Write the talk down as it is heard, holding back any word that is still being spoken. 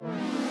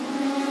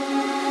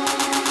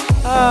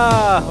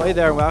Hey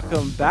there and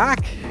welcome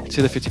back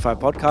to the 55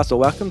 Podcast, or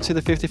welcome to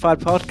the 55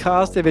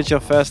 Podcast. If it's your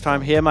first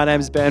time here, my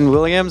name's Ben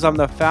Williams. I'm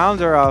the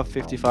founder of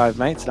 55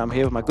 Mates, and I'm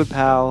here with my good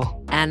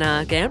pal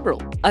Anna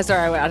Gambrill. Oh,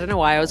 sorry, I don't know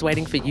why I was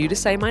waiting for you to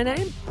say my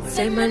name.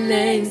 Say my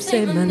name,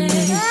 say my name.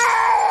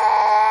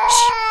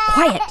 Shh,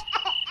 quiet.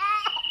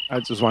 I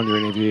was just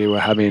wondering if you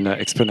were having an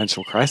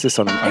exponential crisis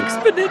on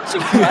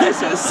Exponential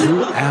crisis.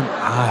 Who am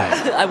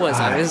I? I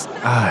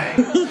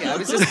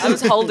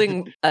was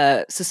holding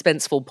a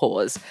suspenseful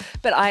pause.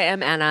 But I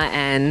am Anna,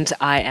 and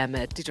I am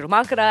a digital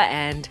marketer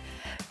and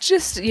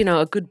just,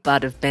 a good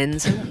bud of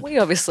Ben's. And we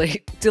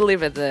obviously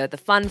deliver the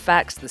fun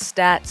facts, the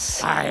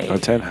stats.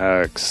 Content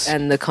hacks.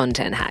 And the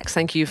content hacks.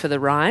 Thank you for the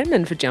rhyme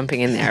and for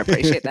jumping in there. I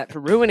appreciate that, for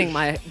ruining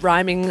my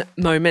rhyming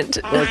moment.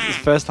 Well, it's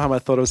the first time I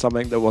thought of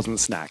something that wasn't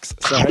snacks.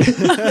 So.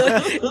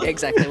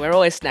 Exactly. We're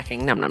always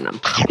snacking. Num, num, num.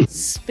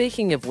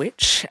 Speaking of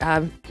which,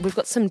 we've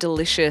got some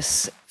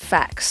delicious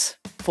facts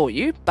for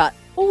you, but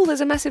there's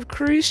a massive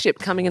cruise ship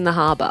coming in the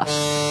harbour.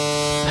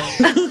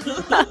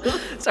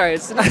 Sorry,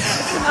 it's a nice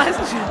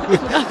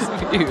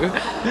view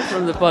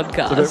from the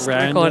podcast.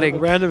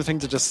 Random thing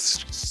to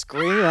just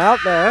scream out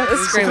there.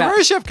 Scream out.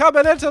 Cruise ship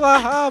coming into the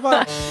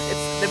harbour.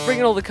 They're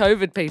bringing all the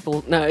COVID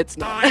people. No, it's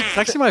not. It's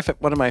actually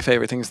one of my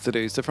favourite things to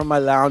do. So from my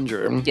lounge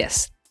room,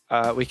 yes,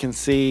 we can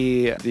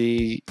see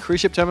the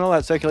cruise ship terminal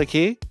at Circular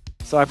Quay.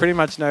 So I pretty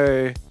much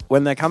know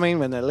when they're coming,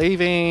 when they're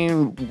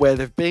leaving, where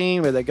they've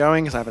been, where they're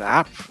going, because I have an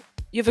app.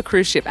 You have a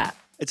cruise ship app?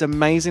 It's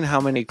amazing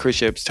how many cruise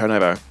ships turn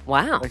over.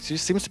 Wow. Like, there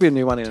seems to be a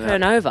new one in there.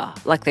 Turn over?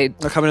 Like they'll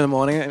come in the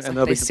morning and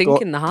they'll they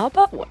sink in the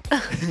harbour?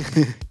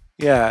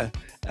 Yeah.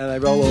 And they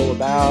roll all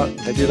about,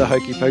 they do the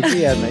hokey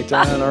pokey and they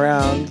turn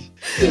around.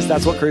 Because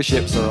that's what cruise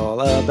ships are all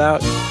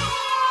about.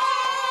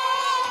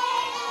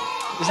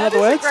 That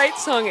is a great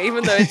song,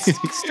 even though it's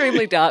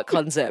extremely dark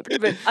concept,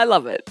 but I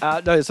love it.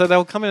 No, so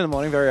they'll come in the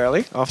morning very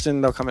early.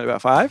 Often they'll come in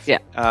about 5. Yeah.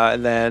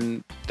 And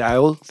then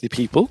Dale, the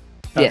people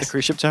at the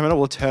cruise ship terminal,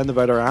 will turn the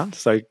boat around.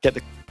 So get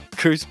the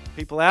cruise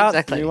people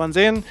out, new ones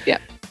in,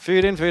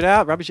 food in, food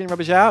out, rubbish in,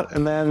 rubbish out,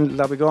 and then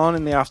they'll be gone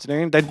in the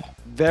afternoon. They're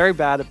very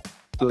bad at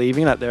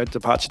leaving at their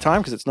departure time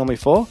because it's normally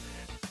 4.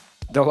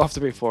 They'll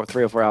often be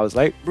 3 or 4 hours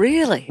late.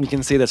 Really? You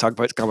can see the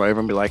tugboats come over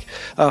and be like,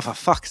 oh, for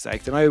fuck's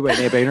sake, they're nowhere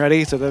near being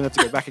ready, so then they have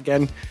to go back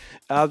again.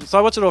 So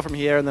I watch it all from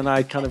here, and then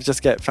I kind of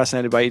just get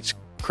fascinated by each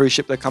cruise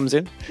ship that comes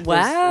in.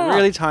 Wow. There's a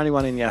really tiny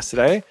one in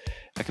yesterday.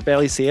 I could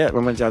barely see it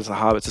when we went down to the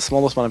harbour. It's the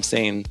smallest one I've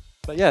seen.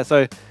 But yeah,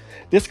 so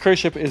this cruise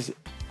ship is,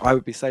 I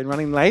would be saying,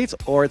 running late,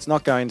 or it's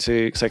not going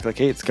to Circular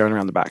Quay, it's going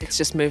around the back. It's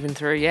just moving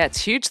through. Yeah, it's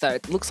huge though.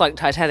 It looks like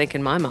Titanic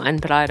in my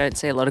mind, but I don't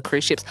see a lot of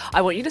cruise ships.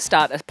 I want you to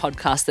start a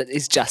podcast that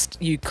is just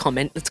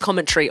it's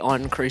commentary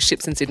on cruise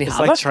ships in Sydney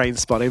Harbour. It's like Train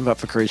Spotting, but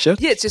for cruise ships.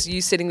 Yeah, it's just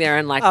you sitting there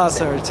and like...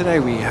 so today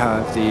we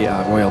have the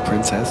Royal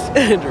Princess.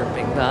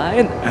 Dripping by.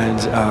 And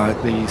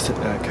the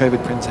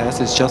COVID Princess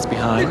is just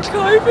behind. The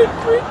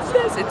COVID Princess.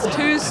 It's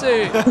too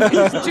soon.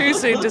 It's too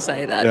soon to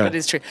say that, but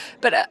it's true.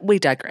 But we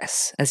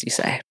digress, as you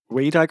say.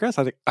 We digress?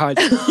 I think I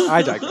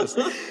digress.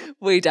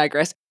 We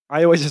digress.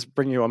 I always just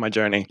bring you on my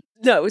journey.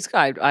 No, it was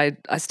good. I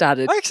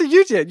started... Actually,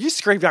 you did. You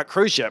screamed out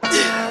cruise ship.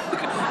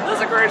 That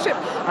was a cruise ship.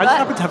 I just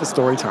happened to have a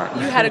story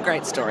time. You had a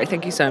great story.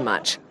 Thank you so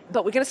much.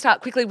 But we're going to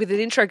start quickly with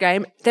an intro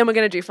game. Then we're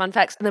going to do fun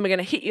facts. And then we're going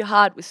to hit you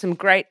hard with some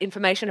great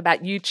information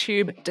about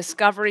YouTube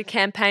discovery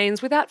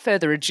campaigns. Without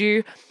further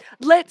ado,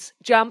 let's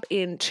jump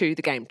into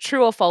the game.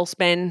 True or false,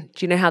 Ben?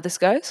 Do you know how this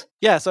goes?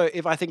 Yeah, so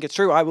if I think it's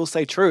true, I will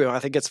say true. If I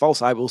think it's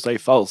false, I will say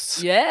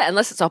false. Yeah,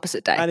 unless it's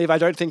opposite day. And if I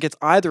don't think it's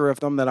either of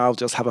them, then I'll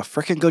just have a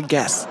freaking good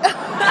guess.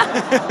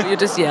 You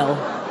just yell,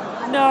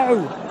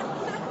 no.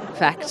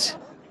 Fact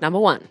number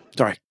 1.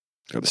 Sorry,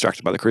 got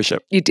distracted by the cruise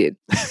ship. You did,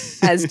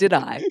 as did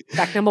I.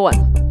 Fact number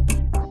 1.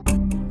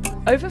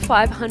 Over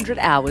 500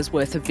 hours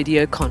worth of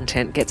video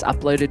content gets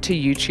uploaded to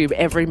YouTube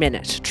every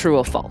minute. True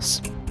or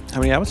false? How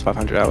many hours?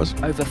 500 hours?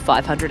 Over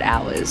 500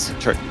 hours.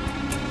 True.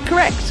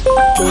 Correct.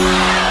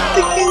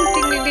 Ding, ding,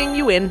 ding, ding, ding.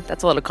 You win.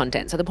 That's a lot of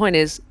content. So the point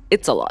is,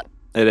 it's a lot.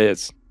 It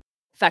is.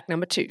 Fact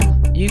number 2.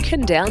 You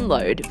can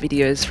download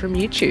videos from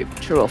YouTube.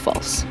 True or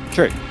false?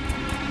 True.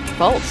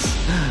 False.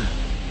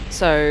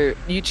 So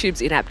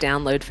YouTube's in-app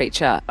download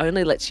feature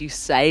only lets you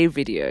save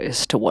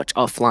videos to watch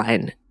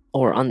offline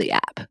or on the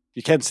app.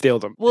 You can steal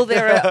them. Well,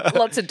 there are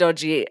lots of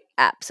dodgy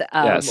apps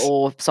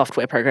or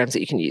software programs that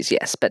you can use,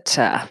 yes, but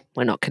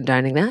we're not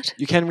condoning that.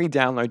 You can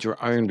re-download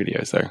your own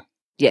videos, though.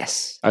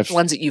 Yes,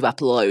 ones that you've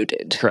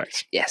uploaded.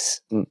 Correct. Yes,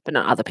 but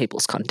not other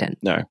people's content.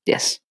 No.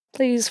 Yes.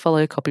 Please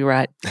follow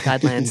copyright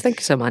guidelines. Thank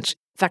you so much.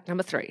 Fact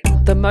number 3.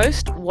 The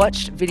most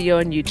watched video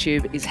on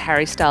YouTube is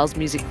Harry Styles'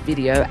 music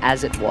video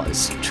As It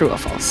Was. True or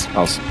false?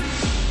 False.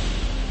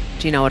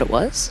 Do you know what it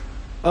was?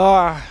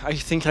 Oh, I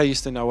think I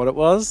used to know what it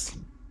was,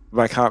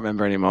 but I can't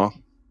remember anymore.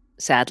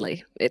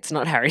 Sadly, it's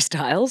not Harry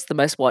Styles. The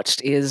most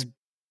watched is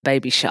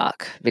Baby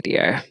Shark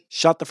video.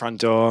 Shut the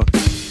front door.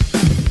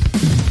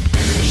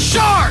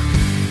 Shark!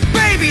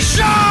 Baby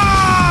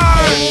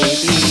Shark!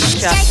 Baby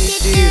Shark.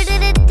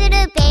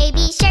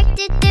 Baby Shark.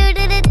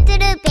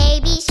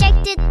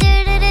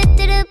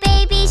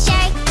 Baby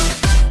Shark.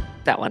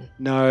 That one.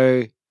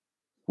 No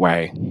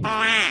way.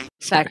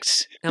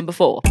 Fact number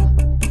 4.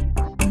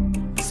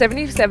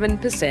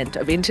 77%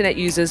 of internet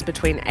users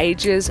between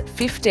ages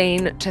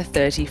 15 to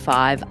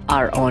 35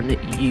 are on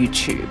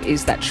YouTube.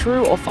 Is that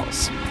true or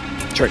false?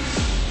 True.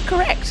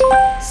 Correct.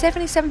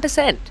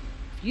 77%. If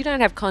you don't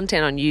have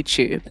content on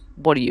YouTube,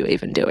 what are you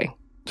even doing?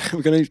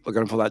 We're gonna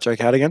pull that joke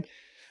out again.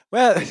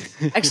 Well,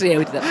 actually, yeah,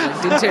 we did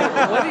that, didn't you?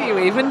 What are you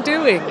even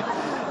doing?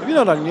 If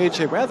you're not on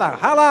YouTube, where the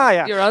hell are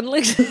you? You're on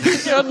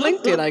LinkedIn. You're on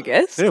LinkedIn, I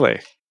guess. Really?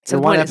 So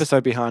you're one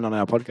episode behind on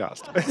our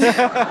podcast.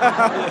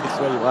 That's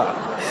where you are.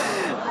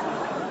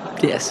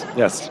 Yes.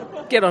 Yes.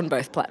 Get on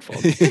both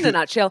platforms. In a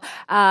nutshell,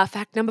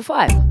 fact number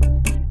 5.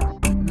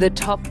 The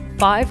top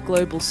 5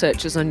 global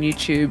searches on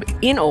YouTube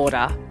in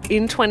order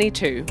in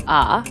 22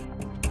 are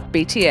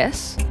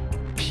BTS,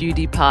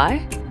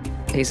 PewDiePie.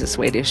 He's a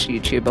Swedish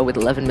YouTuber with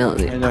 11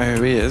 million. I know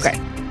who he is. Great.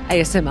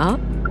 ASMR.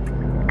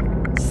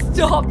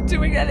 Stop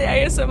doing any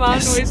ASMR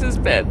noises,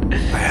 Ben.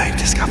 I only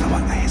discovered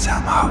what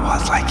ASMR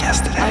was like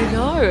yesterday. I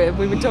know, and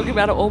we've been talking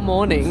about it all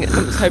morning.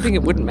 I was hoping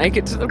it wouldn't make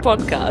it to the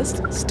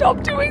podcast.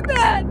 Stop doing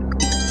that.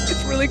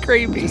 It's really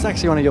creepy. It's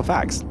actually one of your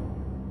facts.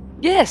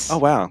 Yes. Oh,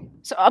 wow.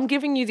 So I'm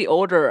giving you the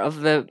order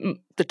of the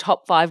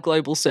top 5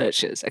 global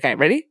searches. Okay,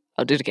 ready?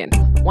 I'll do it again.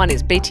 1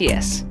 is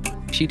BTS,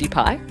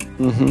 PewDiePie,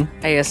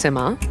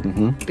 ASMR,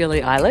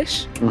 Billie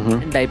Eilish,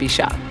 and Baby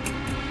Shark.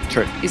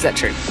 True. Is that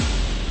true?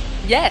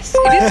 Yes,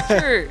 it is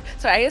true.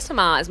 So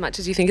ASMR, as much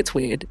as you think it's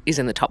weird, is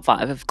in the top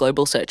 5 of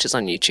global searches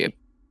on YouTube.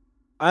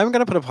 I'm going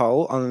to put a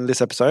poll on this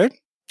episode.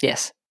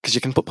 Yes. Because you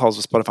can put polls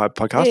with Spotify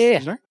podcasts. Yeah.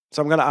 You know?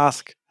 So I'm going to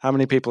ask how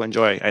many people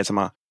enjoy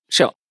ASMR.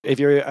 Sure. If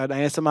you're an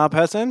ASMR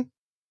person,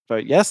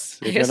 vote yes.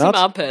 If ASMR you're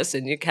not,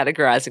 person, you're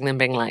categorizing them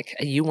being like,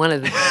 are you one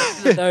of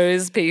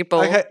those people?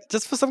 Okay,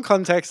 just for some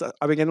context,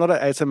 I've been getting a lot of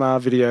ASMR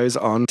videos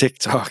on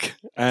TikTok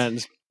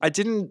and I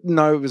didn't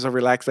know it was a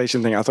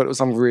relaxation thing. I thought it was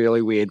some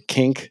really weird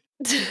kink.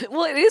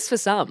 Well, it is for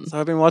some. So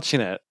I've been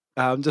watching it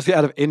just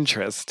out of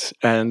interest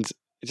and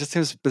it just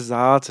seems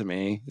bizarre to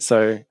me.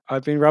 So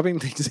I've been rubbing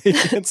things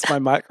against my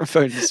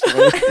microphone this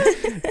morning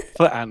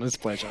for Anna's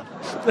pleasure.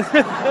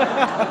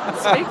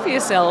 Speak for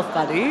yourself,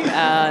 buddy.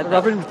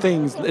 Rubbing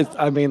things,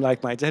 I mean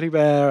like my teddy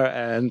bear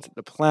and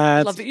the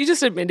plants. Love that you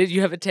just admitted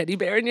you have a teddy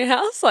bear in your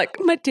house. Like,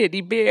 my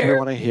teddy bear. Do you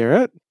want to hear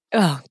it?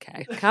 Oh,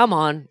 okay, come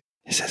on.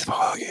 This is for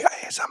all you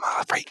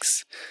ASMR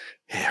freaks.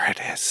 Here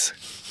it is.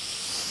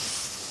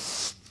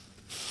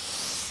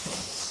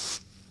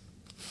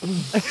 I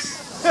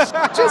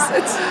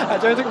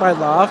don't think my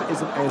laugh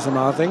is an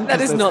ASMR thing. That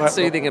is not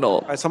soothing at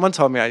all. Someone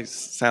told me I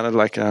sounded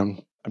like a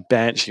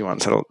banshee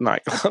once at a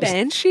nightclub.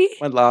 Banshee?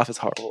 My laugh is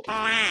horrible.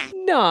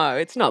 No,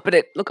 it's not.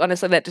 But look,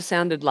 honestly, that just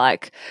sounded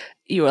like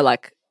you were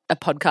like a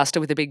podcaster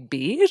with a big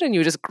beard and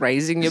you were just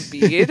grazing your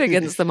beard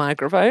against the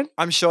microphone.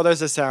 I'm sure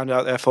there's a sound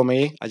out there for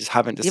me. I just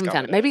haven't discovered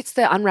found it. Maybe it's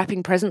the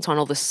unwrapping presents one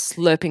or the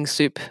slurping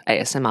soup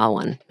ASMR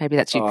one. Maybe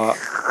that's you.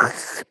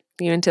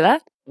 You into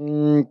that?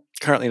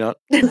 Currently not.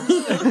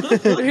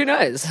 Who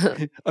knows?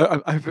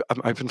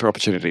 I'm open for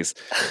opportunities.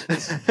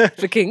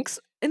 For kinks.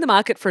 In the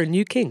market for a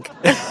new kink.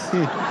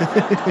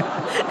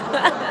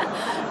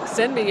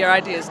 Send me your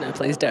ideas. No,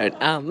 please don't.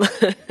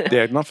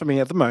 Yeah, not for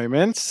me at the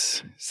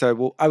moment.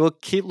 So I will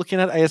keep looking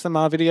at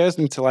ASMR videos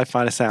until I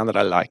find a sound that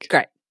I like.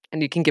 Great.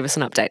 And you can give us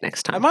an update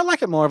next time. I might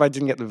like it more if I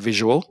didn't get the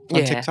visual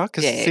on TikTok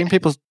because seeing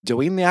people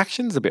doing the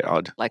action's a bit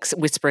odd. Like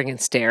whispering and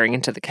staring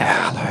into the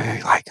camera.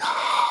 Hello, like,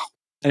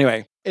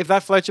 Anyway, if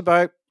that floats your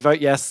boat, vote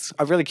yes.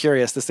 I'm really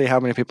curious to see how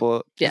many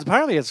people. Yeah.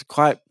 Apparently, it's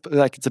quite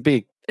like it's a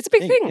big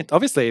thing.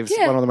 Obviously, it's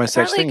one of the most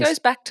searched things. Apparently, it goes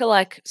back to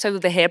like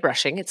with the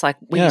hairbrushing. It's like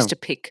we used to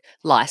pick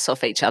lice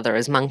off each other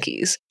as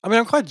monkeys. I mean,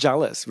 I'm quite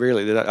jealous,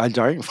 really, that I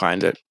don't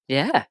find it.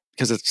 Yeah.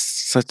 Because it's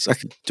such, I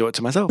could do it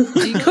to myself.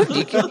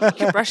 You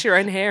could brush your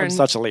own hair. I'm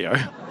such a Leo.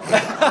 It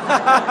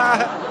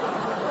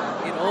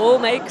all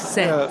makes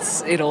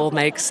sense. It all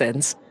makes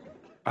sense.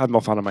 I have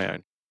more fun on my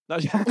own. Well,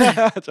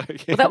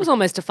 that was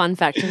almost a fun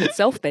fact in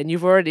itself, Ben.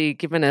 You've already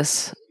given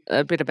us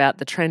a bit about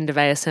the trend of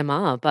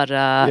ASMR, but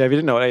yeah, if you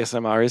didn't know what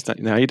ASMR is,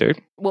 now you do.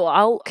 Well,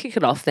 I'll kick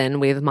it off then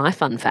with my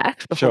fun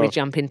fact before we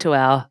jump into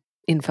our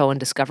info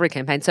and discovery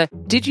campaign. So,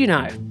 did you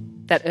know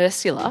that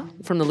Ursula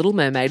from The Little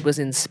Mermaid was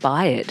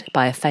inspired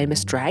by a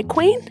famous drag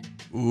queen?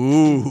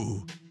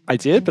 Ooh. I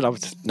did, but I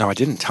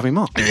didn't. Tell me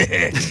more.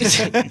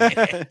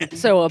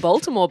 So a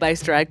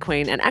Baltimore-based drag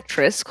queen and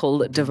actress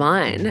called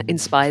Divine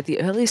inspired the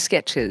early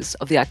sketches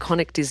of the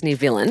iconic Disney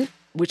villain,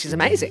 which is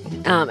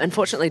amazing.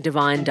 Unfortunately,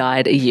 Divine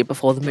died a year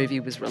before the movie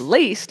was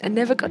released and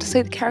never got to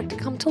see the character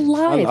come to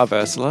life. I love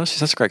Ursula. She's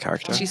such a great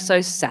character. She's so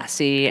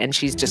sassy and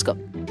she's just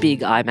got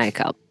big eye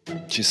makeup.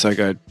 She's so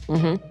good.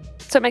 Mm-hmm.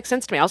 So it makes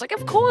sense to me. I was like,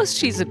 of course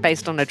she's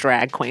based on a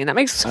drag queen. That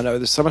makes sense. I know,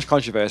 there's so much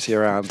controversy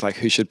around like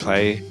who should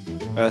play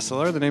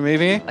Ursula in the new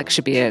movie. Like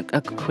should be a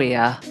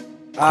queer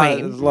queen.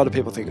 A lot of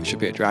people think it should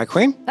be a drag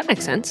queen. That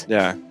makes sense.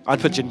 Yeah. I'd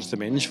put Ginger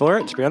Minge for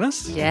it, to be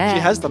honest. Yeah. She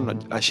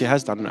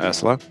has done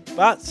Ursula,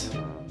 but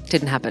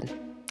didn't happen.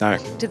 No.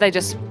 Did they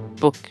just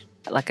book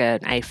like an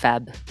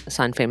AFAB,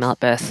 assigned female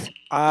at birth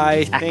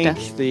I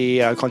think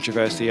the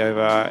controversy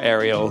over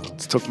Ariel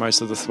took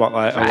most of the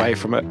spotlight away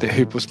from it.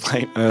 Who was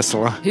playing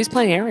Ursula? Who's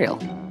playing Ariel?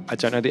 I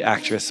don't know the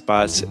actress,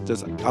 but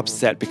just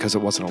upset because it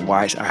wasn't a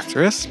white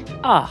actress.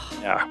 Oh.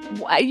 Yeah.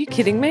 Are you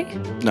kidding me?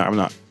 No, I'm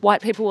not.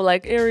 White people were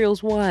like,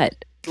 Ariel's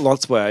white.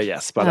 Lots were,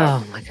 yes. But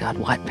oh my God,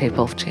 white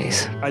people.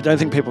 Jeez. I don't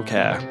think people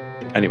care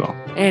anymore.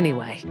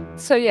 Anyway.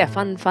 So yeah,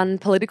 fun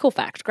political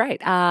fact.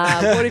 Great.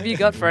 What have you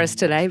got for us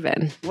today,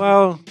 Ben?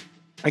 Well,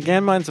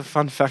 again, mine's a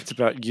fun fact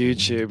about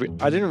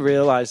YouTube. I didn't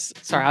realize...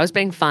 Sorry, I was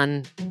being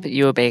fun, but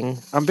you were being...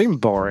 I'm being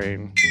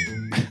boring.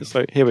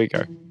 So here we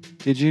go.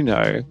 Did you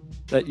know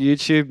that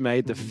YouTube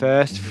made the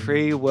first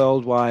free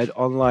worldwide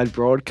online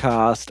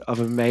broadcast of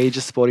a major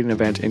sporting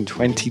event in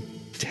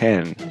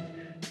 2010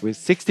 with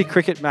 60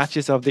 cricket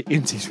matches of the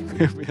Indian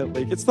Premier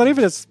League? It's not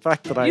even a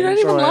fact that I enjoy. You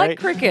don't even like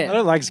cricket. I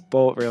don't like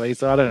sport, really,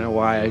 so I don't know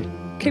why.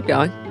 Keep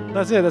going.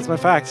 That's it. That's my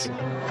fact.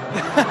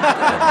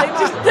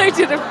 They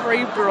did a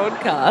free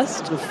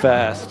broadcast. The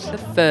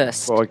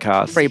first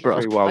broadcast. Free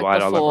broadcast. Free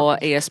worldwide. Like before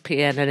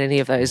ESPN and any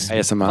of those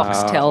ASMR,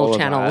 Foxtel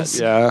channels.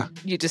 Yeah.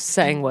 You're just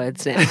saying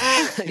words now.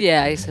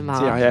 Yeah,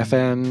 ASMR.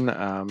 CIFN,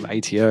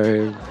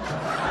 ATO,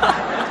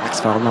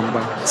 X-file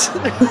number.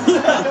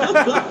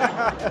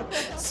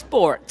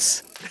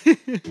 Sports.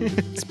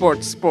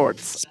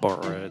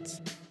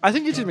 Sports. I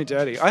think you did me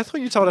dirty. I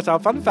thought you told us our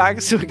fun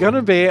facts were going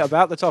to be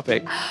about the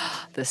topic.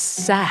 The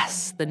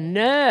sass, the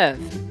nerve.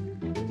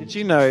 Did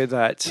you know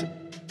that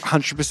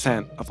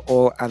 100% of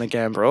all Anna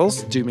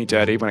Gambrels do me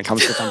dirty when it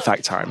comes to fun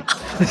fact time?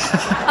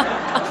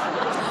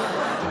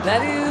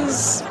 That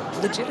is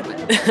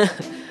legitimate.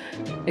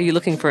 Are you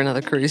looking for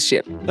another cruise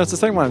ship? That's the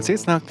same one. See,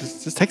 they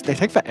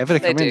take forever to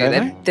come in, don't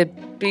they? They're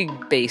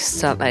big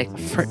beasts, aren't they?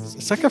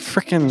 It's like a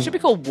freaking... It should be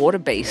called Water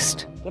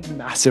Beast. A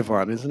massive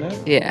one, isn't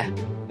it? Yeah.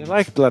 They're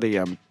like bloody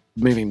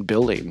moving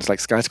buildings, like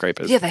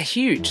skyscrapers. Yeah, they're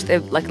huge. They're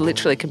like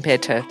literally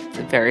compared to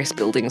the various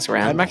buildings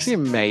around. I'm actually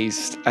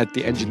amazed at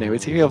the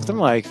ingenuity of them,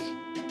 like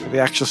the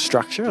actual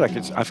structure. Like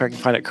I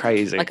find it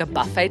crazy. Like a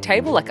buffet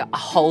table, like a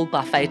whole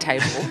buffet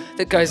table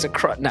that goes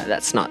across. No,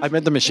 that's not. I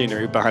meant the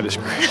machinery behind the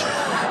screen.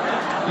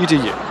 You do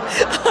you.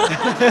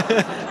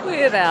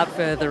 Without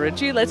further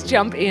ado, let's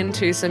jump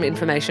into some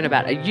information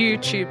about a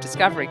YouTube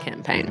discovery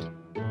campaign.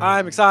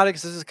 I'm excited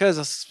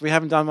because we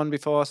haven't done one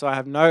before, so I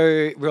have no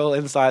real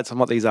insights on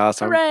what these are.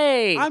 So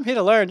hooray! I'm here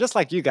to learn, just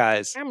like you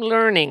guys. I'm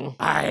learning.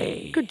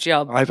 Good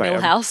job,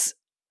 Millhouse.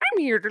 I'm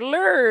here to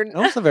learn.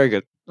 Also very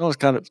good. It was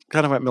kind of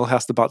like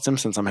Millhouse the Bart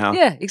Simpson somehow.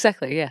 Yeah,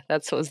 exactly. Yeah,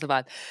 that's what was the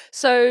vibe.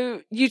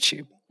 So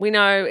YouTube, we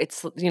know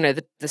it's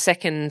the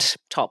second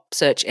top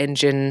search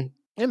engine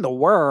in the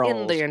world.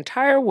 In the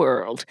entire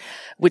world,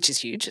 which is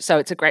huge. So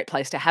it's a great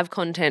place to have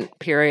content,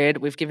 period.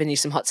 We've given you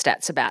some hot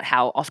stats about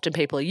how often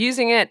people are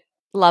using it.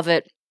 Love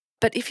it.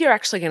 But if you're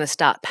actually going to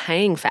start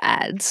paying for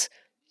ads,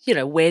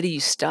 where do you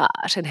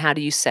start and how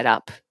do you set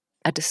up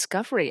a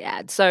discovery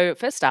ad? So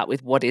first start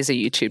with what is a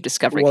YouTube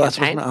discovery campaign? That's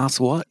what I'm going to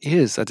ask. What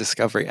is a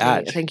discovery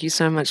ad? Thank you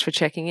so much for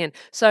checking in.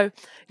 So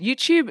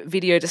YouTube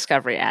video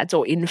discovery ads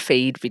or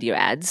in-feed video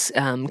ads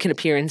can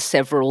appear in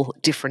several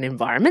different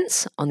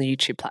environments on the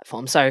YouTube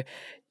platform. So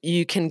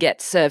you can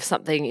get served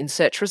something in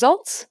search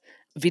results,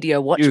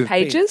 video watch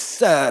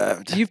pages.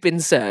 You've been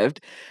served,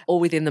 or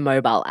within the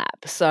mobile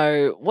app.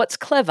 So what's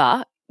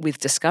clever with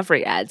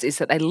discovery ads is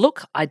that they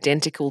look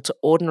identical to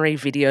ordinary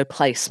video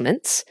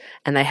placements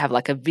and they have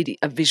like a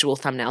visual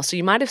thumbnail. So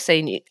you might have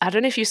seen, I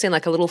don't know if you've seen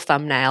like a little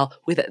thumbnail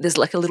there's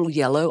like a little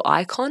yellow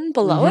icon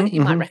below it.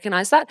 You might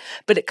recognize that,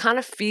 but it kind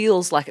of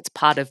feels like it's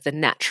part of the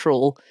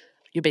natural,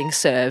 you're being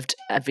served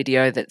a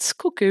video that's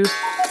cuckoo.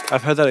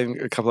 I've heard that in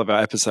a couple of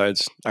our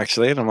episodes,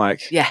 actually, and I'm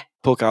like, yeah.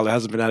 Poor Carla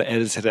hasn't been able to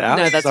edit it out.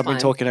 No, that's I've fine.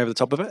 been talking over the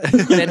top of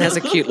it. Ben has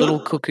a cute little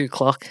cuckoo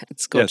clock.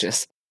 It's gorgeous.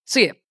 Yes. So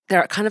yeah,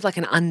 they're kind of like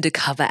an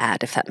undercover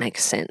ad, if that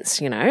makes sense.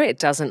 It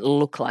doesn't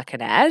look like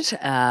an ad.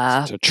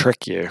 To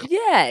trick you.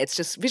 Yeah, it's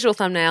just visual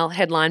thumbnail,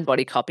 headline,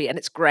 body copy, and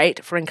it's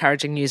great for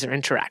encouraging user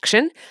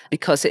interaction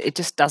because it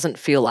just doesn't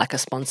feel like a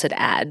sponsored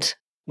ad,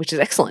 which is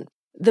excellent.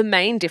 The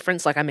main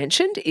difference, like I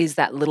mentioned, is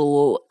that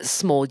little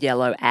small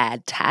yellow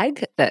ad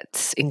tag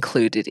that's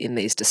included in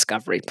these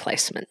discovery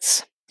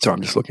placements. So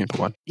I'm just looking for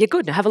one. Yeah,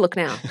 good. Now have a look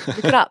now.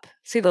 Look it up.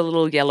 See the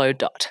little yellow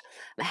dot.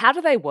 How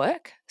do they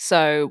work?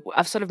 So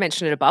I've sort of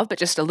mentioned it above, but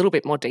just a little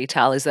bit more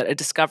detail is that a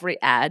discovery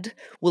ad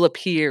will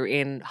appear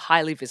in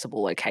highly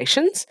visible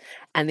locations.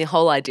 And the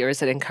whole idea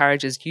is it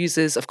encourages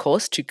users, of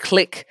course, to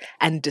click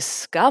and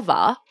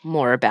discover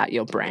more about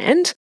your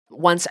brand.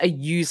 Once a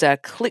user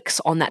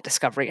clicks on that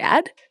discovery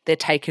ad, they're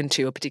taken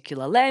to a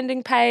particular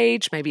landing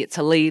page, maybe it's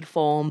a lead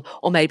form,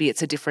 or maybe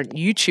it's a different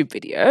YouTube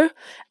video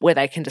where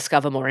they can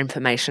discover more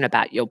information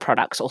about your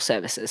products or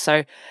services.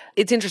 So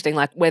it's interesting,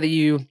 like whether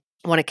you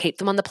want to keep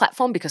them on the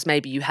platform because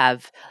maybe you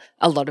have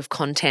a lot of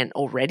content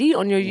already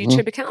on your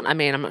YouTube account. I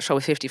mean, I'm not sure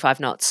with 55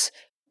 Knots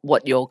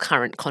what your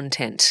current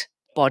content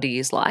body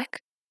is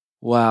like.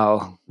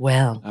 Wow.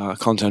 Well. Our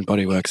content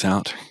body works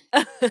out.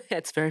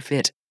 It's very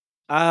fit.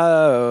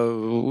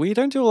 We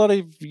don't do a lot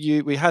of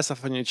we have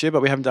stuff on YouTube,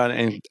 but we haven't done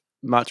any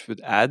much with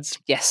ads.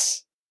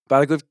 Yes.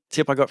 But a good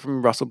tip I got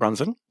from Russell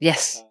Brunson,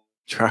 Yes.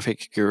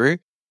 traffic guru,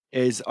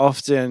 is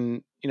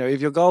often,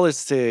 if your goal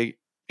is to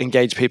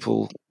engage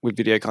people with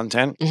video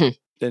content,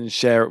 then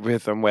share it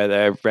with them where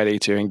they're ready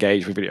to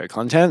engage with video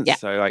content. Yeah.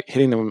 So like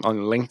hitting them on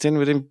LinkedIn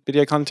with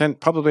video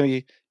content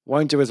probably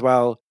won't do as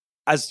well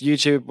as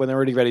YouTube when they're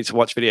already ready to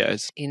watch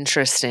videos.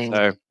 Interesting.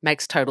 So,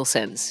 makes total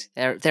sense.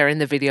 They're in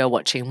the video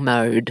watching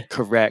mode.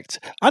 Correct.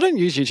 I don't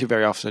use YouTube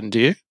very often. Do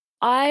you?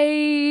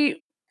 I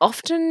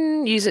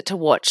often use it to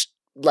watch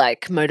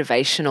like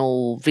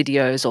motivational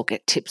videos or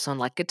get tips on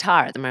like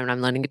guitar. At the moment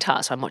I'm learning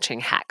guitar, so I'm watching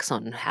hacks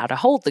on how to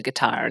hold the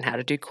guitar and how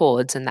to do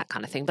chords and that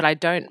kind of thing, but I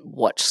don't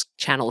watch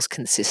channels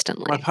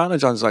consistently. My partner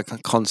John's like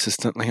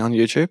consistently on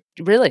YouTube.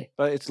 Really?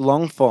 But it's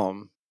long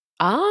form.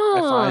 I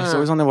find he's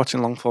always on there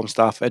watching long form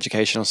stuff,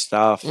 educational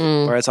stuff,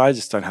 whereas I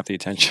just don't have the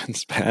attention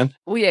span.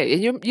 Well, yeah,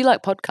 you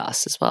like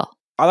podcasts as well.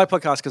 I like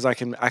podcasts because I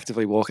can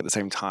actively walk at the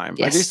same time.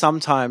 Yes. I do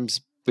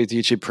sometimes with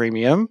YouTube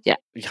Premium. Yeah.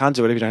 You can't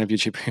do it if you don't have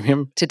YouTube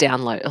Premium. To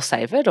download or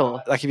save it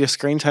or? Like if your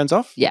screen turns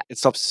off, yeah, it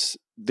stops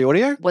the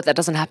audio. What, that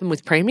doesn't happen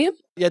with Premium?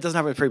 Yeah, it doesn't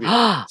happen with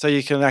Premium. So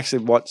you can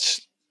actually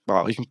watch,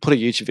 you can put a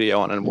YouTube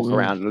video on and walk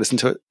around and listen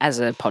to it. As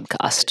a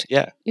podcast.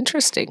 Yeah.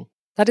 Interesting.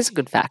 That is a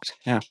good fact.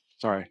 Yeah.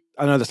 Sorry.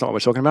 I know that's not what we're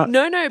talking about.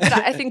 No, but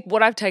I think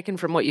what I've taken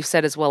from what you've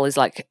said as well is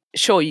like,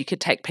 sure, you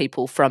could take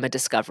people from a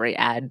discovery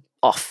ad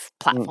off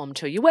platform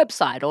to your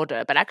website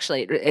but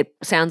actually it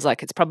sounds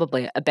like it's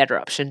probably a better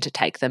option to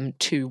take them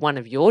to one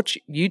of your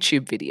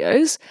YouTube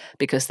videos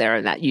because they're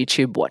in that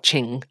YouTube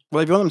watching.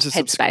 Well, if you want them to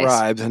headspace.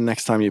 Subscribe, then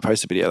next time you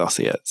post a video, they'll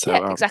see it. So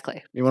yeah,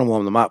 exactly. You want to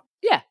warm them up.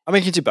 Yeah. I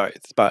mean, you can do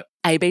both, but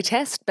A/B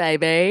test,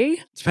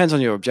 baby. It depends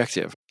on your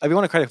objective. If you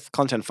want to create a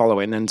content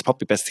following, then it's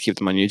probably best to keep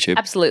them on YouTube.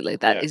 Absolutely.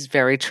 That is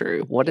very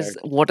true. What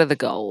are the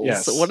goals?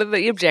 Yes. What are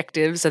the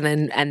objectives? And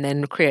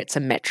then create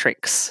some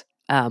metrics,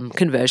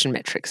 conversion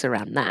metrics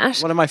around that.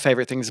 One of my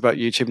favorite things about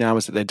YouTube now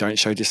is that they don't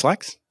show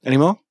dislikes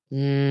anymore.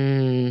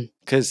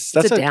 Because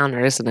that's a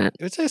downer, isn't it?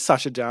 It's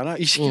such a downer.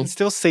 You can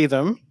still see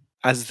them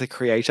as the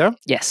creator.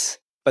 Yes.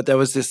 But there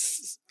was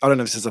this, I don't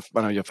know if this is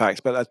one of your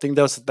facts, but I think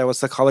there was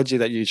psychology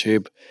that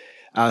YouTube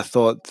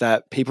thought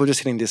that people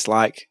just hitting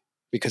dislike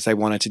because they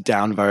wanted to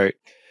downvote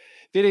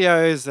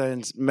videos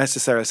and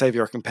necessarily say if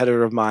you're a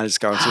competitor of mine,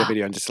 just go and see a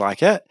video and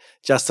dislike it,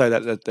 just so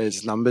that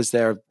there's numbers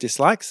there of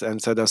dislikes.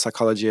 And so there's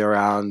psychology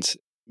around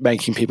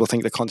making people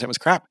think the content was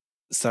crap.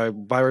 So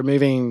by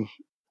removing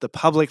the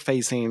public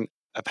facing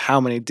of how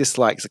many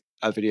dislikes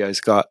a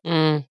video's got,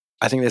 I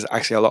think there's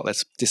actually a lot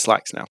less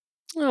dislikes now.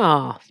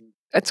 Oh,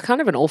 it's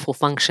kind of an awful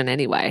function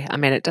anyway. I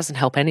mean, it doesn't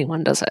help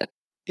anyone, does it?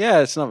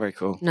 Yeah, it's not very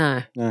cool.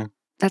 No.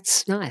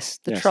 That's nice.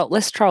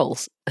 Less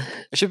trolls.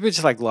 It should be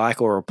just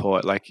like or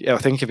report. Like, I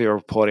think if you're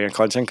reporting a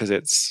content because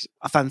it's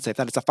offensive,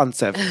 that it's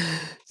offensive,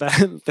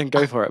 then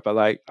go for it. But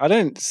like, I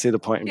don't see the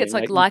point in it's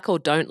like or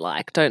don't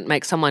like. Don't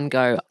make someone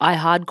go, I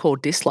hardcore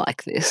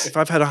dislike this. If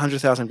I've had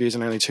 100,000 views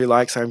and only 2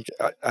 likes,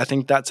 I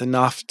think that's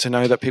enough to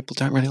know that people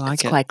don't really like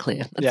it. It's quite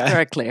clear. It's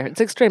very clear.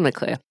 It's extremely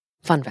clear.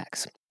 Fun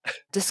facts.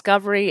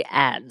 Discovery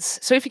ads.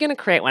 So if you're going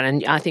to create one,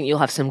 and I think you'll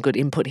have some good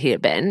input here,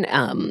 Ben,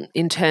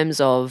 in terms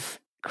of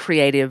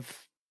creative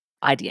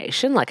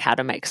ideation, like how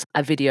to make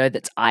a video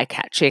that's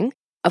eye-catching.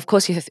 Of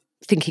course, you're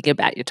thinking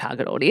about your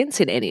target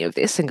audience in any of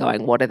this and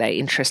going, what are they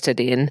interested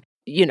in?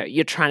 You know,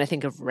 you're trying to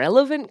think of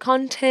relevant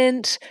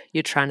content.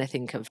 You're trying to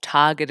think of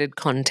targeted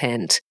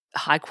content.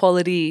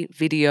 High-quality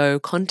video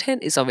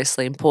content is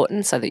obviously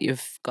important so that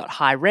you've got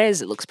high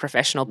res. It looks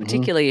professional,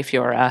 particularly if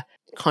you're a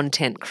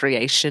content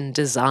creation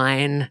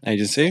design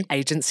agency.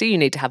 You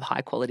need to have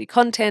high-quality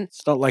content.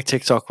 It's not like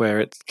TikTok where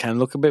it can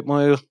look a bit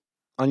more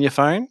on your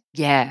phone.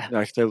 Yeah.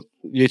 Like the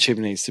YouTube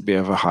needs to be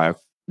of a higher...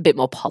 A bit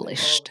more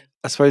polished.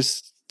 I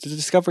suppose the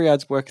discovery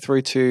ads work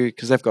through to...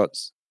 Because they've got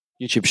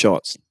YouTube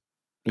Shorts,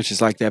 which is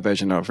like their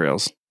version of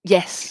Reels.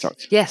 Yes. TikTok.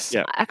 Yes.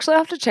 Yeah. Actually, I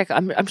have to check.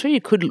 I'm sure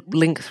you could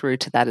link through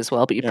to that as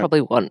well, but you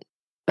probably want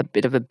a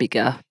bit of a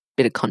bigger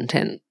bit of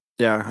content.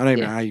 Yeah. I don't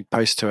even know how you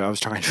post to it. I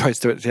was trying to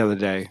post to it the other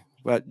day.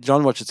 But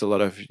John watches a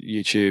lot of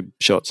YouTube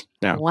Shorts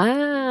now.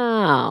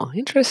 Wow.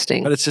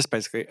 Interesting. But it's just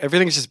basically...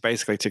 Everything's just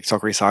basically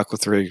TikTok recycled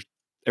through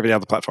every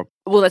other platform.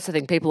 Well, that's the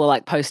thing. People are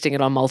like posting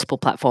it on multiple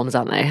platforms,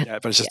 aren't they? Yeah,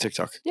 but it's just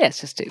TikTok. Yeah,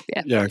 it's just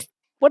Yeah.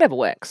 Whatever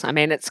works. I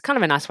mean, it's kind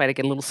of a nice way to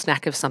get a little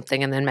snack of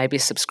something and then maybe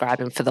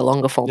subscribing for the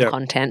longer form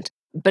content.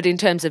 But in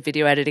terms of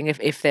video editing,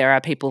 if there are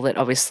people that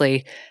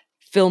obviously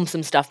film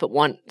some stuff but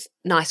want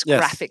nice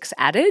graphics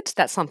added,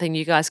 that's something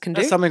you guys can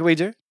do. That's something we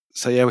do.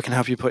 So yeah, we can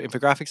help you put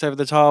infographics over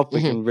the top.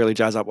 We can really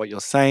jazz up what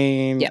you're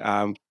saying.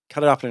 Yep.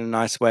 Cut it up in a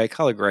nice way,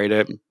 color grade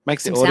it, make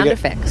some sound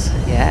effects.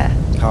 Yeah.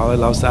 Carly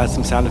loves to add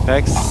some sound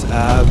effects.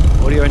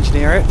 Audio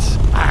engineer it.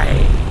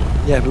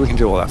 Yeah, but we can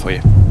do all that for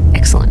you.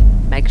 Excellent.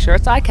 Make sure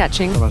it's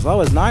eye-catching. From as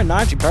low as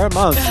 $9.90 per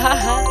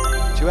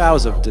month. 2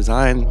 hours of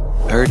design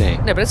per day.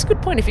 No, but it's a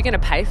good point. If you're going to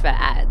pay for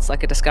ads,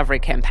 like a discovery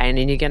campaign,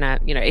 and you're going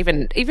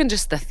to, even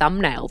just the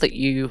thumbnail that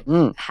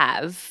you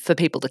have for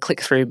people to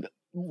click through,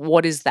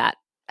 what is that?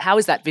 How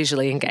is that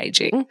visually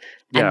engaging?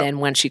 And then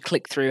once you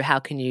click through, how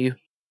can you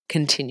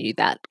continue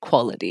that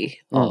quality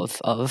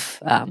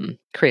of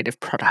creative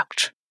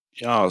product?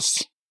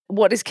 Yes.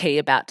 What is key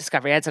about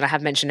discovery ads, and I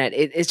have mentioned it,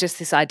 is just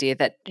this idea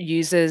that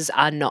users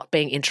are not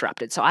being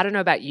interrupted. So I don't know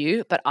about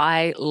you, but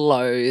I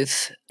loathe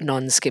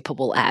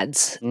non-skippable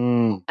ads.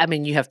 I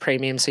mean, you have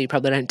premium, so you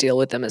probably don't deal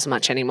with them as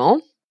much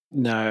anymore.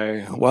 No.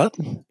 What?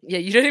 Yeah,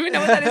 you don't even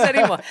know what that is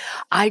anymore.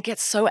 I get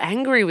so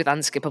angry with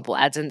unskippable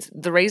ads, and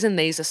the reason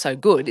these are so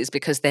good is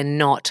because they're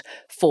not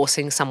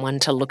forcing someone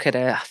to look at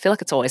I feel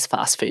like it's always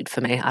fast food for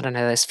me. I don't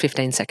know, those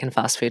 15-second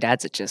fast food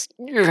ads, it just...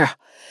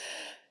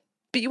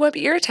 But you won't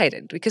be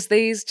irritated because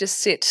these just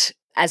sit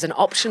as an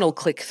optional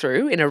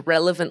click-through in a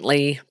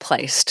relevantly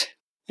placed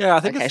Yeah, I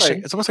think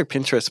location. it's almost like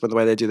Pinterest with the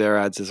way they do their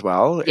ads as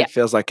well. Yeah. It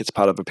feels like it's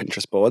part of a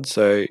Pinterest board,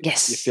 so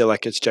Yes. you feel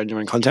like it's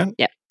genuine content.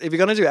 Yeah. If you're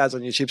going to do ads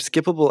on YouTube,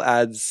 skippable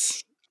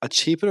ads are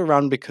cheaper to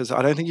run because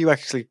I don't think you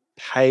actually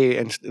pay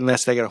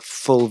unless they get a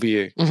full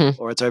view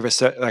or it's over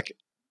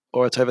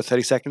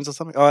 30 seconds or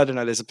something. Oh, I don't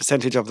know. There's a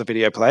percentage of the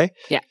video play.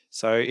 Yeah.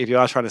 So if you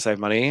are trying to save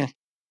money,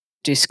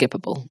 do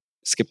skippable.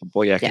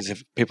 Skippable, yeah, because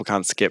if people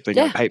can't skip, then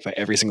you pay for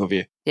every single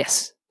view.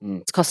 Yes.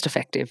 It's cost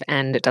effective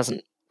and it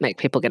doesn't make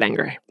people get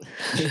angry.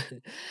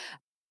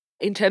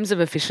 In terms of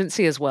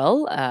efficiency as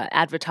well,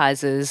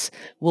 advertisers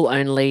will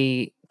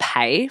only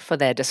pay for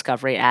their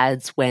discovery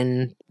ads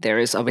when there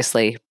is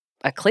obviously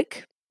a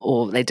click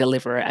or they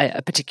deliver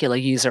a particular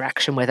user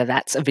action, whether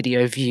that's a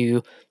video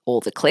view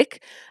or the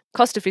click.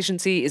 Cost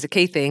efficiency is a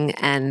key thing,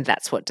 and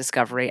that's what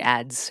discovery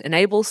ads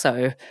enable.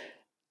 So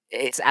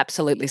it's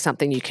absolutely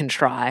something you can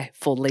try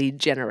for lead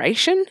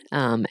generation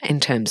in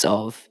terms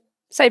of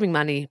saving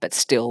money, but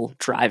still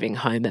driving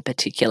home a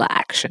particular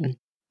action.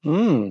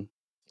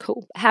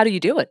 Cool. How do you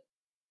do it?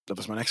 That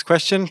was my next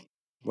question.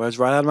 Words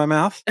right out of my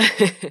mouth.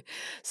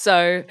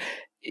 So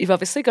you've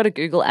obviously got a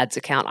Google Ads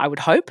account, I would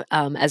hope,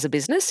 as a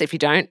business. If you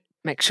don't,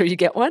 make sure you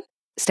get one.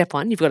 Step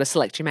one, you've got to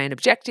select your main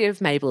objective.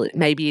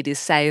 Maybe it is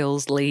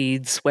sales,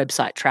 leads,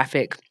 website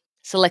traffic.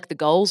 Select the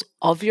goals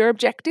of your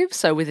objective.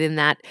 So within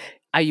that,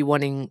 are you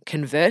wanting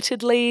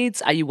converted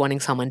leads? Are you wanting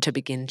someone to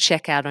begin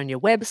checkout on your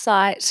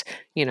website?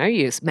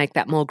 You make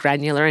that more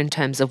granular in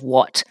terms of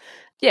what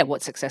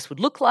success would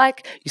look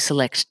like. You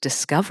select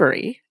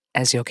discovery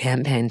as your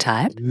campaign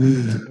type.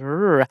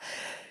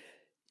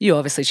 You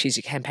obviously choose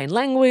your campaign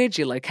language,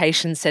 your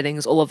location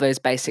settings, all of those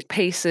basic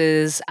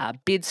pieces,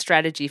 bid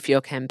strategy for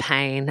your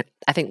campaign.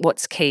 I think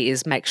what's key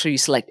is make sure you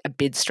select a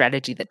bid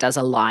strategy that does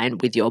align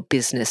with your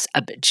business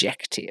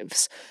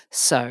objectives.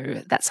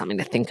 So that's something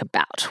to think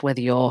about,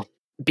 whether your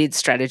bid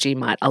strategy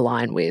might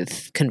align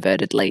with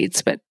converted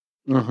leads. But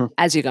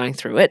as you're going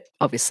through it,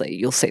 obviously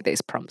you'll see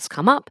these prompts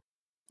come up.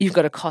 You've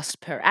got a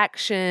cost per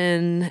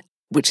action,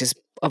 which is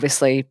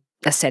obviously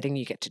a setting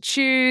you get to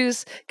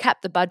choose,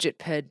 cap the budget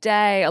per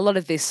day. A lot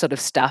of this sort of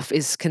stuff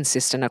is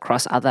consistent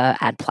across other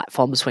ad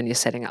platforms when you're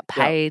setting up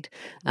paid.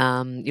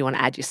 You want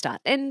to add your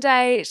start end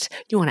date.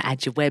 You want to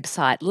add your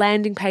website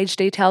landing page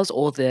details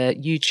or the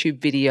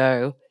YouTube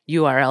video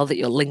URL that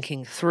you're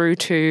linking through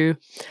to.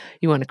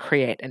 You want to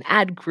create an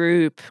ad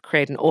group,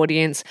 create an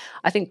audience.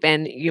 I think,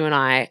 Ben, you and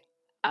I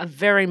are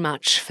very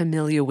much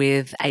familiar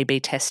with A/B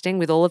testing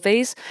with all of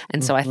these.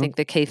 And so I think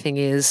the key thing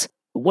is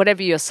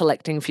whatever you're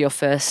selecting for your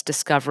first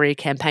discovery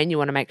campaign, you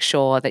want to make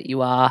sure that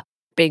you are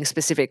being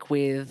specific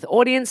with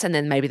audience, and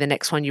then maybe the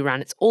next one you run,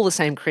 it's all the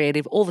same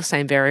creative, all the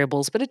same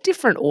variables, but a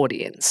different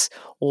audience.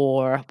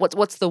 Or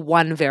what's the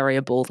one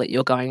variable that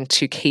you're going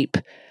to keep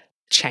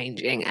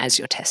changing as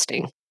you're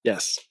testing?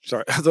 Yes.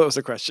 Sorry, I thought it was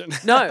a question.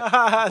 No.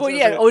 Well,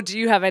 yeah. Or do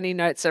you have any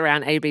notes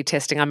around A/B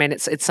testing? I mean,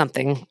 it's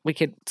something we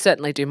could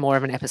certainly do more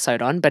of an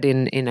episode on, but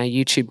in a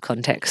YouTube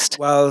context.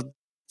 Well,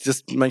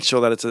 just make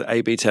sure that it's an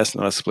A/B test,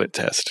 not a split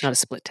test. Not a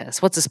split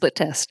test. What's a split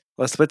test?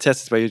 Well, a split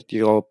test is where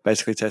you're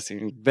basically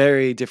testing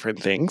very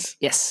different things.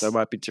 Yes. So it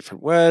might be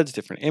different words,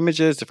 different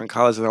images, different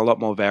colors, and a lot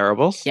more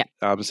variables. Yeah.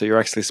 So you're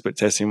actually split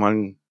testing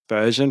one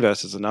version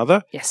versus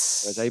another.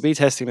 Yes. Whereas A/B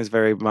testing is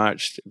very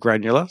much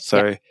granular.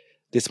 So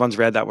this one's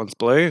red, that one's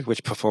blue,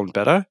 which performed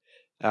better.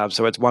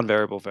 So it's one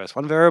variable versus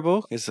one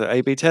variable is the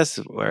A/B test,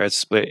 whereas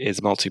split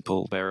is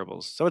multiple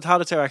variables. So it's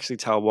harder to actually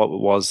tell what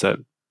it was that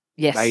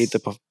made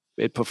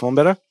it perform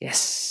better.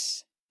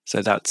 Yes.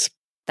 So that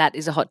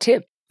is a hot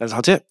tip. That's a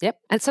hot tip. Yep.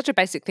 And it's such a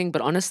basic thing,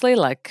 but honestly,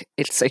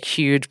 it's a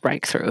huge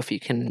breakthrough if you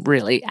can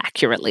really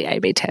accurately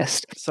A/B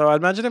test. So I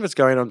imagine if it's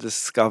going on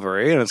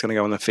Discovery and it's going to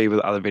go on the feed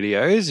with other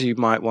videos, you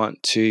might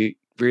want to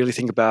really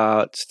think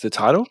about the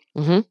title.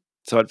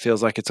 So it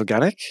feels like it's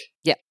organic.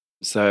 Yep.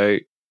 So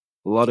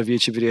a lot of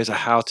YouTube videos are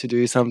how to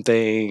do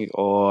something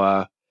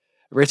or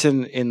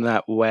written in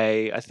that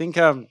way. I think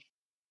I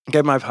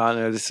gave my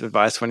partner this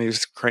advice when he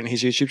was creating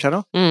his YouTube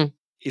channel.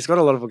 He's got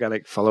a lot of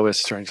organic followers,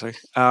 strangely.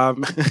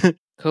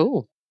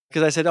 Cool.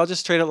 Because I said, I'll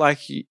just treat it like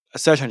a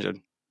search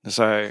engine.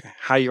 So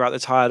how you write the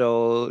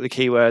title, the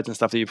keywords and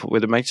stuff that you put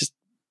with it, just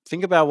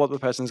think about what the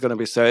person's going to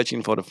be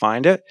searching for to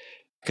find it,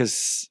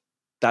 because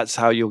that's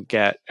how you'll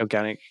get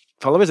organic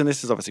followers. And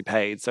this is obviously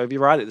paid. So if you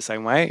write it the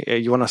same way,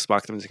 you want to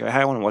spark them to go, hey,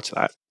 I want to watch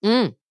that.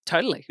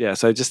 Totally. Yeah.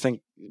 So just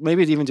think,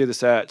 maybe even do the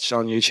search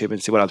on YouTube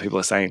and see what other people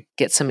are saying.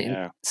 Get some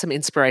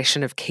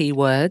inspiration of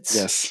keywords.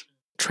 Yes.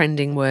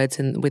 trending words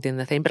within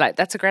the theme. But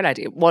that's a great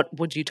idea. What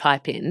would you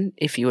type in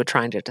if you were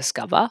trying to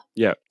discover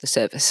the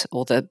service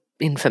or the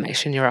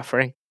information you're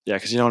offering? Yeah,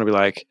 because you don't want to be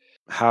like,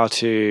 how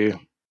to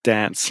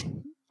dance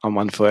on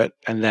one foot,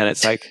 and then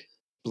it's like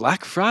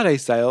Black Friday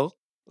sale.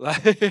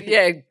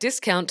 Yeah,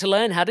 discount to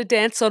learn how to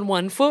dance on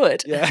one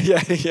foot. Yeah.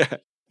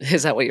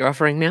 Is that what you're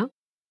offering now?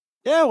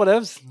 Yeah,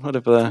 whatever.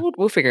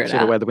 We'll figure it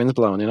out. Where the wind's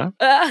blowing,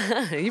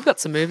 You've got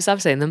some moves.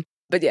 I've seen them.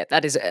 But yeah,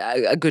 that is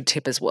a good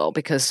tip as well,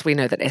 because we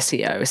know that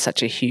SEO is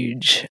such a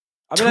huge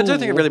tool. I don't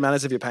think it really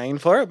matters if you're paying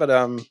for it, but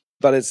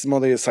it's more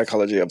the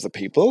psychology of the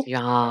people.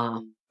 Yeah.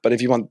 But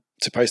if you want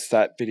to post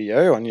that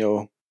video on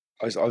your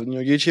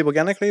YouTube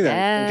organically,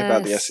 then think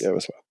about the SEO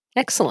as well.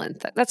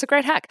 Excellent. That's a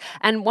great hack.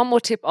 And one more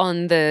tip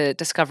on the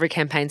discovery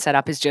campaign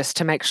setup is just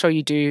to make sure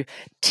you do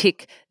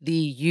tick the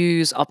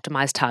use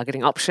optimized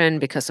targeting option,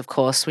 because of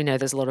course we know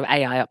there's a lot of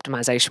AI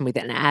optimization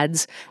within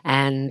ads,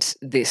 and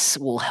this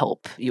will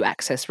help you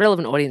access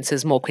relevant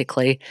audiences more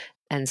quickly.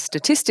 And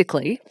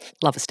statistically,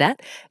 love a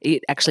stat,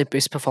 it actually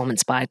boosts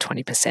performance by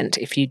 20%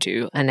 if you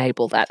do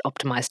enable that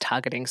optimized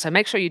targeting. So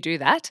make sure you do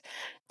that.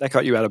 That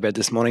got you out of bed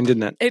this morning,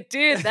 didn't it? It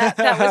did. That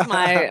was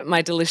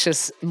my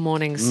delicious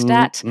morning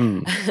stat.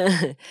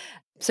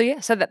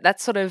 So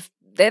that's sort of,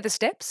 they're the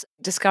steps.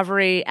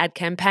 Discovery, ad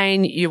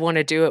campaign, you want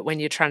to do it when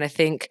you're trying to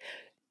think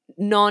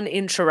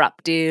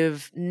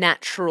non-interruptive,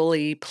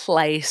 naturally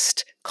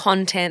placed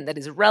content that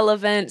is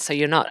relevant, so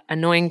you're not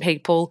annoying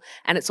people,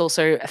 and it's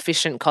also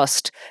efficient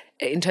cost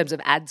in terms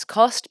of ads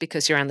cost,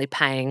 because you're only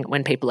paying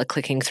when people are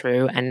clicking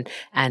through and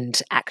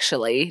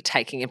actually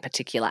taking a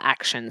particular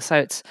action. So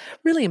it's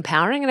really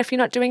empowering, and if you're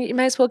not doing it, you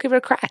may as well give it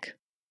a crack.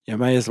 You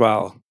may as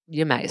well.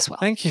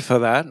 Thank you for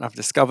that. I've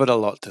discovered a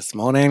lot this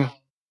morning.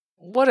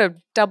 What a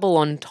double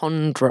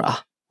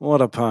entendre.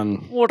 What a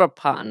pun.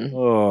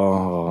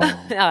 Oh.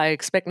 I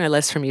expect no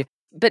less from you.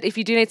 But if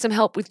you do need some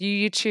help with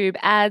your YouTube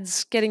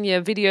ads, getting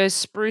your videos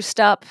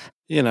spruced up,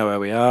 you know where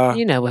we are.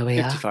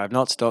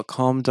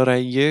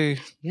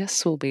 55knots.com.au.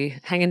 Yes, we'll be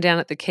hanging down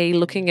at the quay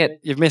looking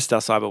at... You've missed our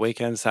Cyber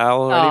Weekend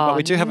sale already, but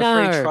we do have a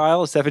free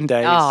trial of 7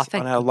 days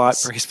on our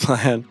Light Breeze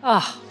plan.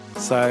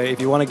 So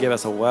if you want to give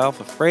us a whirl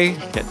for free,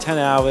 get 10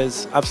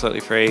 hours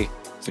absolutely free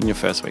in your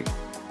first week.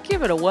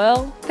 Give it a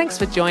whirl. Thanks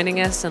for joining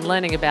us and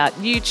learning about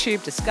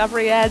YouTube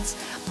discovery ads.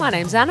 My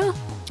name's Anna. I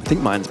think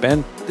mine's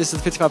Ben. This is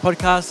the 55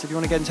 Podcast. If you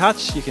want to get in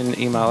touch, you can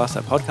email us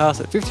at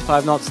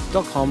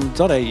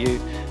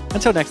podcast@55knots.com.au.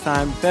 Until next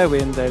time, fair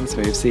wind and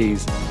smooth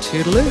seas.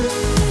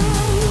 Toodaloo.